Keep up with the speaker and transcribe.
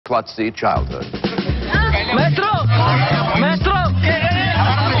klutzy childhood. Maestro! Maestro!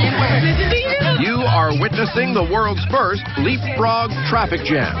 You are witnessing the world's first leapfrog traffic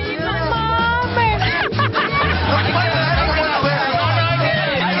jam.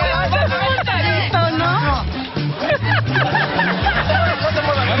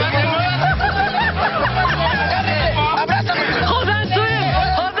 Hold on to him!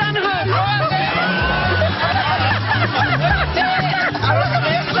 Hold on to him!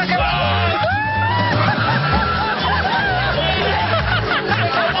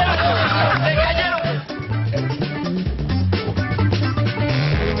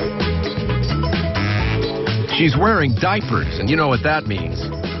 She's wearing diapers, and you know what that means.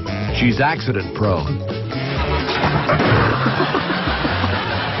 She's accident prone.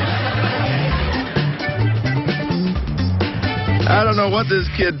 I don't know what this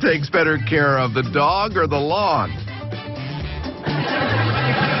kid takes better care of, the dog or the lawn.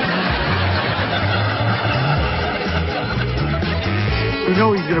 You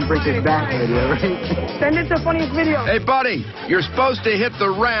know he's gonna break his back video, right? Send it to Funniest Video. Hey, buddy, you're supposed to hit the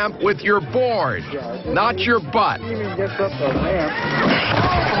ramp with your board, not your butt. He even gets up the ramp.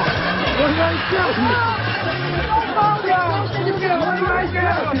 What did I do?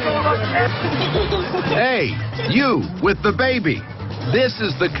 Hey, you with the baby. This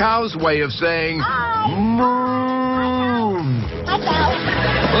is the cow's way of saying moo.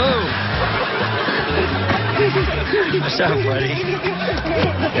 Boom. What's up, buddy?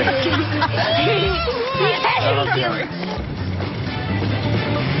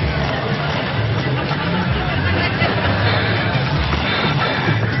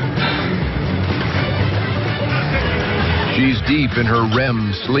 She's deep in her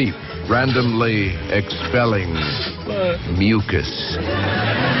REM sleep, randomly expelling mucus.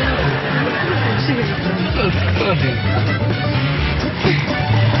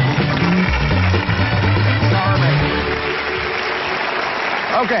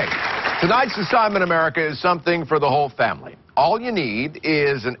 Okay, tonight's assignment, America, is something for the whole family. All you need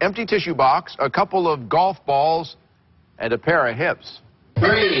is an empty tissue box, a couple of golf balls, and a pair of hips.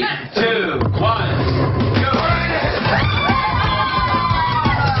 3, 2, 1, go!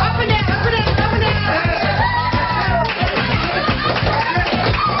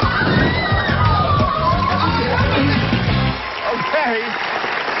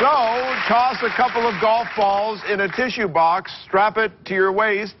 So, toss a couple of golf balls in a tissue box, strap it to your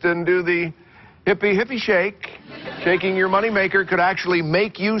waist, and do the hippie shake. Shaking your moneymaker could actually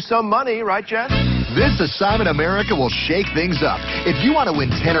make you some money, right, Jess? This assignment, America, will shake things up. If you want to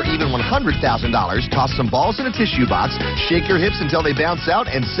win $10,000 or even $100,000, toss some balls in a tissue box, shake your hips until they bounce out,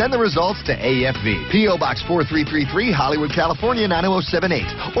 and send the results to AFV. P.O. Box 4333, Hollywood, California,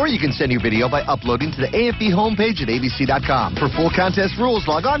 90078. Or you can send your video by uploading to the AFV homepage at abc.com. For full contest rules,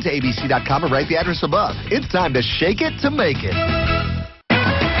 log on to abc.com and write the address above. It's time to shake it to make it.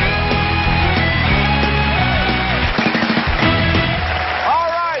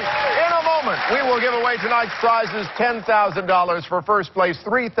 We will give away tonight's prizes: $10,000 for first place,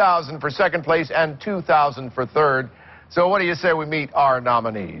 $3,000 for second place, and $2,000 for third. So what do you say we meet our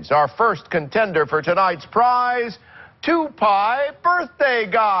nominees? Our first contender for tonight's prize, 2-Pie Birthday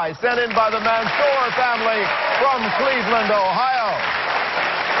Guy, sent in by the Mansour family from Cleveland, Ohio.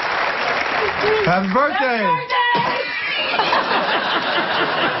 Happy birthday!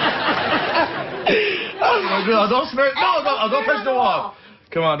 No, don't smear. No, don't touch the wall.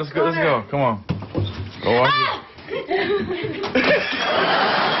 Come on, let's go. Let's go. Come on. Oh,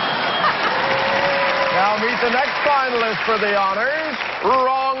 Now meet the next finalist for the honors.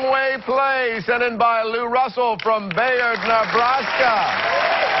 Wrong Way Play, sent in by Lou Russell from Bayard, Nebraska.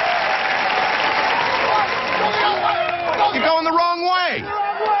 You're going the wrong way.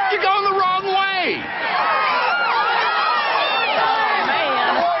 You're going the wrong way.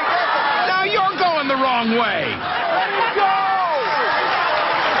 Now you're going the wrong way.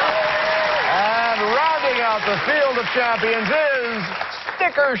 Out the field of champions is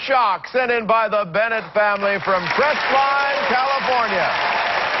Sticker Shock, sent in by the Bennett family from Crestline, California.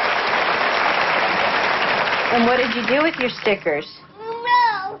 And what did you do with your stickers?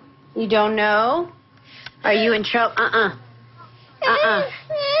 No. You don't know? Are you in trouble? What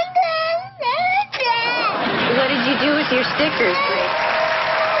did you do with your stickers, Grace?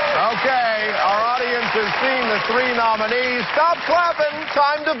 Okay, our audience has seen the three nominees. Stop clapping.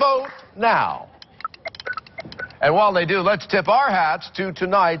 Time to vote now. And while they do, let's tip our hats to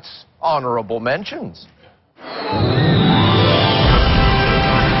tonight's honorable mentions.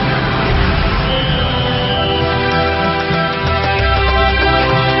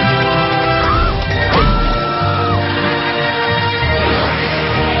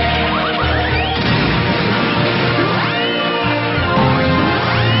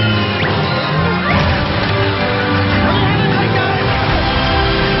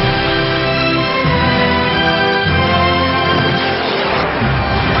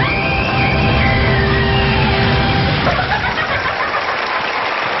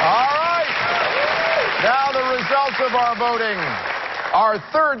 voting. Our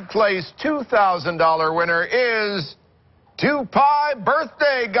third place $2,000 winner is Two Pie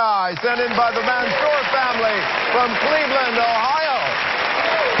Birthday Guy, sent in by the Mansour family from Cleveland, Ohio.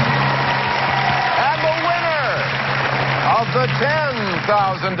 And the winner of the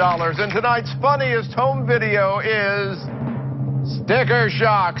 $10,000 in tonight's funniest home video is Sticker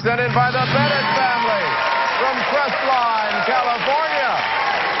Shock, sent in by the Bennett family from Crestline, California.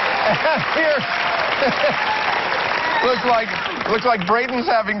 And here, looks like Braden's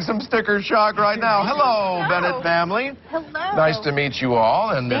having some sticker shock right now. Hello, Bennett family. Hello. Nice to meet you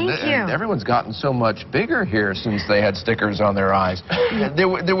all. And everyone's gotten so much bigger here since they had stickers on their eyes.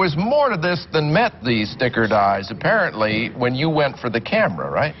 There was more to this than met these stickered eyes, apparently, when you went for the camera,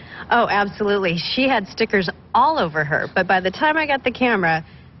 right? Oh, absolutely. She had stickers all over her, but by the time I got the camera,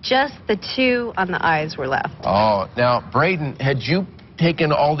 just the two on the eyes were left. Oh, now, Braden, had you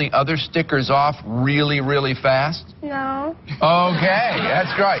taken all the other stickers off really, really fast? No. Okay,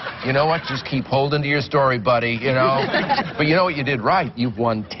 that's right. You know what? Just keep holding to your story, buddy, you know. But you know what you did right? You've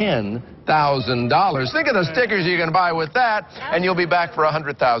won $10,000. Think of the stickers you can buy with that, and you'll be back for a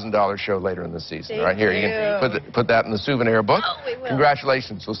 $100,000 show later in the season. Thank right here, you can put that in the souvenir book. Oh, we will.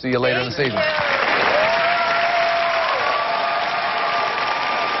 Congratulations. We'll see you later in the season.